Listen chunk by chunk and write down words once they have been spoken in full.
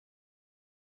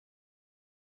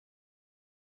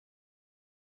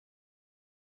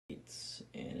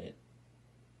and it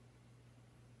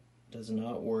does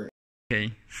not work.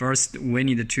 Okay, first we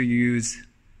need to use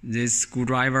this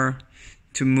screwdriver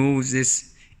to move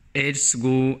this 8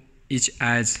 screw each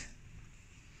edge.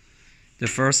 The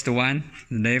first one,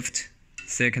 left,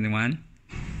 second one,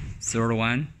 third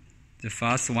one, the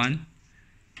first one,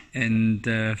 and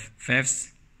the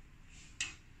fifth,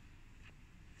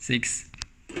 sixth.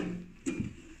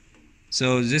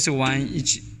 So this one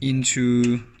each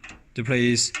into the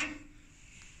place.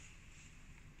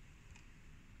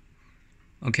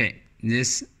 Okay,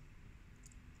 this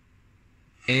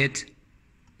 8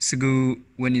 screw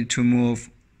we need to move.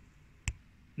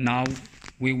 Now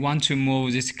we want to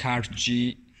move this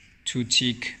cartridge to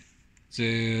check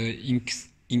the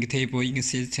ink table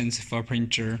existence for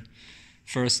printer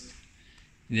first.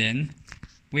 Then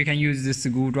we can use the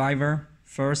screwdriver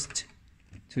first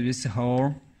to this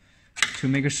hole to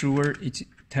make sure it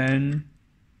turn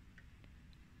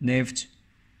left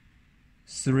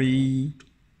 3.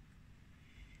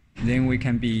 Then we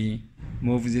can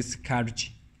move this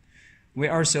cartridge. We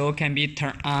also can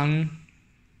turn on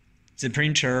the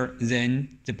printer,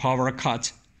 then the power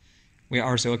cut. We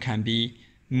also can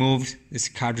move these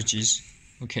cartridges.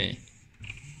 Okay.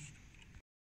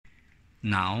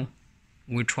 Now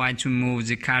we try to move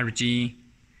the cartridge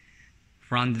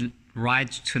from the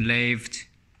right to left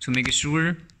to make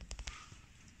sure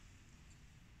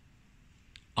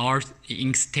our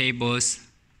ink tables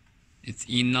is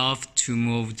enough to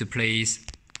move the place.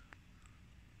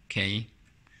 Okay,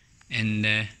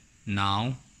 and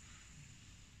now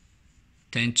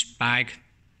turn it back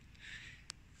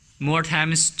more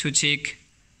times to check.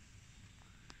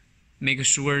 Make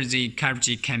sure the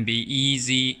cartridge can be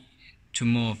easy to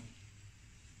move.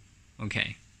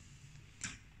 Okay,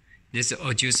 this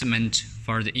adjustment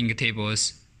for the ink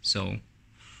tables. So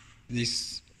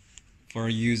this for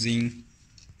using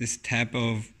this type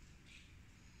of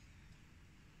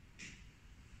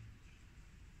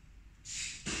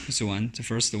the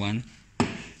first one,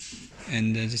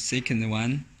 and the second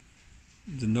one,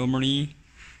 the normally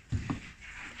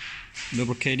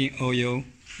lubricating oil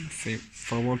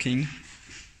for working.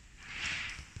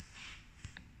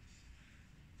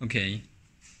 Okay.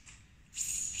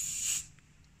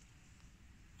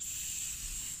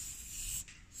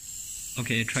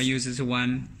 Okay, try use this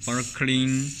one for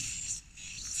clean.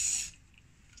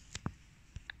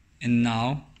 And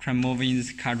now try moving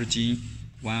this cartridge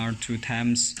 1 or 2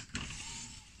 times.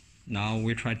 Now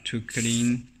we try to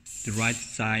clean the right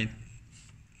side.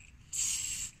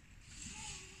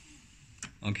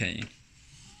 Okay.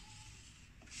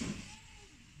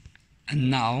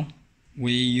 And now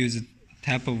we use a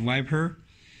type of wiper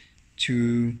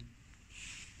to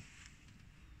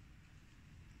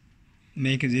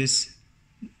make this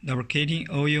lubricating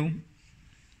oil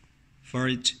for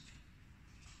it.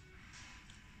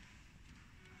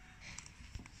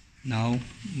 Now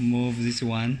move this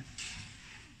one.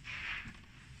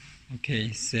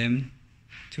 Okay, same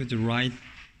to the right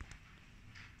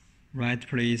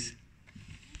place,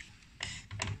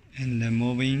 and then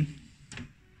moving.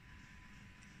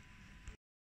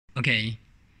 Okay,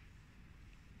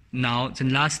 now the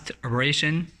last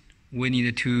operation, we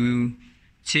need to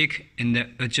check and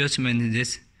adjustment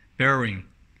this bearing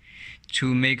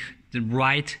to make the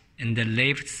right and the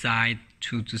left side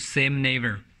to the same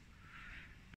level.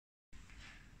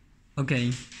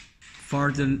 Okay,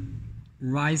 for the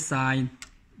right side,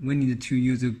 we need to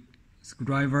use a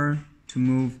screwdriver to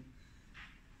move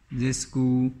this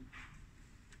screw,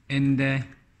 and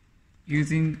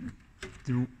using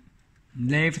the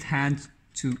left hand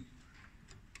to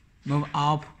move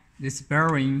up this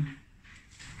bearing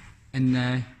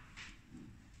and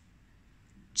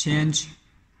change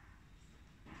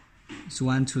this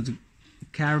one to the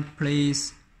correct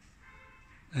place,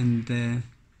 and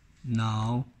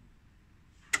now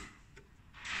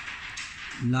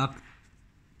lock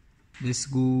the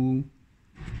screw.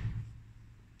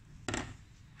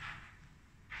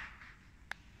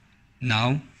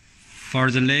 Now for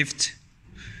the left,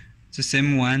 the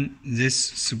same one, this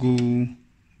screw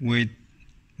will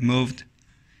moved.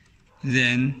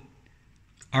 Then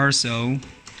also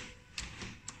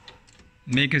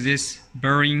make this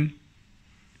bearing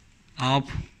up,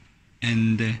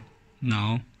 and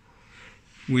now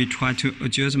we try to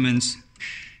adjustments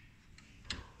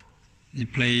the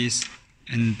place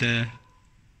and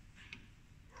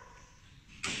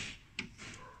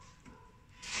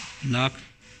lock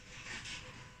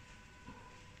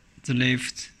the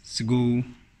left screw.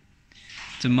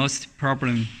 The most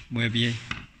problem will be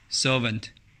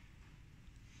solvent.